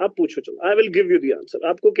सवाल, आप पूछो, चलो I will give you the answer.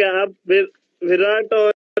 आपको क्या, आप विराट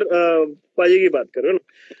और पाजी की बात कर रहे हो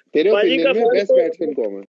ना? तेरे पाजी का ओपिनियन में बेस्ट बैट्समैन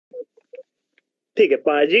कौन है? ठीक है,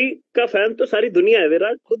 पाजी का फैन तो सारी दुनिया है,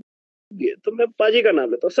 विराट खुद भी है, तो मैं पाजी का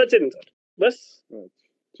नाम लेता हूँ, सचिन सर, बस।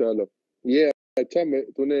 चलो, ये अच्छा,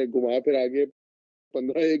 तूने घुमा फिर आगे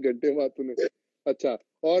 15 घंटे बाद तूने। अच्छा,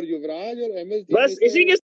 और युवराज और एमएसडी बस इसी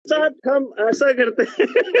के साथ हम ऐसा करते हैं।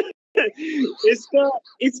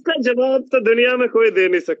 इसका जवाब तो दुनिया में कोई दे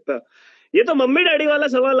नहीं सकता। ये तो मम्मी डैडी वाला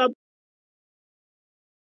सवाल आप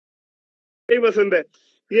ही पसंद है,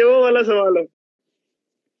 ये वो वाला सवाल है।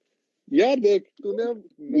 यार देख, तूने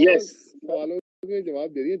 9 सवालों के जवाब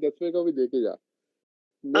दे दिए, 10वें का भी देके जा।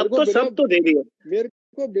 अब तो सब तो दे दिया। मेरे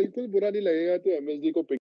को बिल्कुल बुरा नहीं लगेगा तो एमएसडी को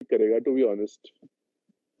पिक करेगा, टू बी ऑनेस्ट।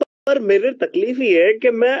 पर मेरे तकलीफ ही है कि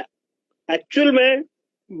मैं एक्चुअल में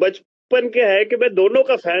बचपन के है कि मैं दोनों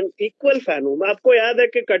का फैन, इक्वल फैन हूं। आपको याद है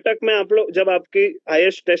कि कटक में आप लोग, जब आपकी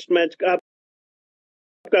हाईएस्ट टेस्ट मैच का,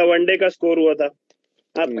 आपका वनडे का स्कोर हुआ था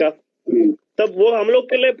आपका, तब वो हम लोग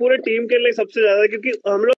के लिए, पूरे टीम के लिए सबसे ज्यादा, क्योंकि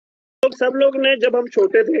हम लोग सब लोग ने, जब हम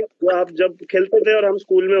छोटे थे, वो आप जब खेलते थे और हम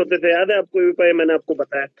स्कूल में होते थे, याद है आपको भी, मैंने आपको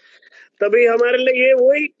बताया, तभी हमारे लिए ये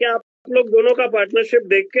वही कि आप लोग दोनों का पार्टनरशिप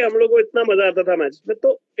देख के हम लोग को इतना मजा आता था मैच में।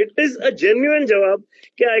 तो इट इज अ जेन्युइन जवाब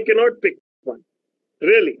कि I can not pick one,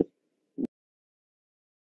 really.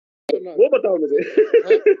 वो बताओ मुझे।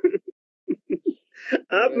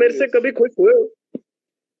 आप मेरे से कभी खुश हुए हो?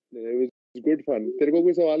 Good fun. तेरे को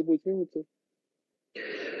कोई सवाल पूछने मुझसे?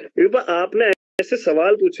 आपने ऐसे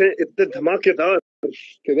सवाल पूछे इतने धमाकेदार।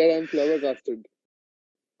 किधर I am flower casted.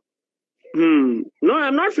 No, I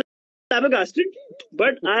am not flabbergasted,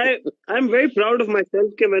 but I'm very proud of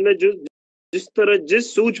myself कि मैंने जिस तरह,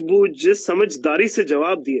 जिस सूझबूझ, जिस समझदारी से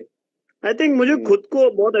जवाब दिए, आई थिंक मुझे खुद को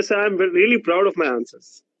बहुत ऐसा, I am really proud of my answers.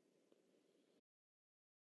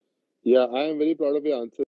 Yeah, I am very proud of your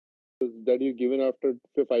answers that you've given after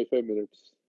 5 minutes.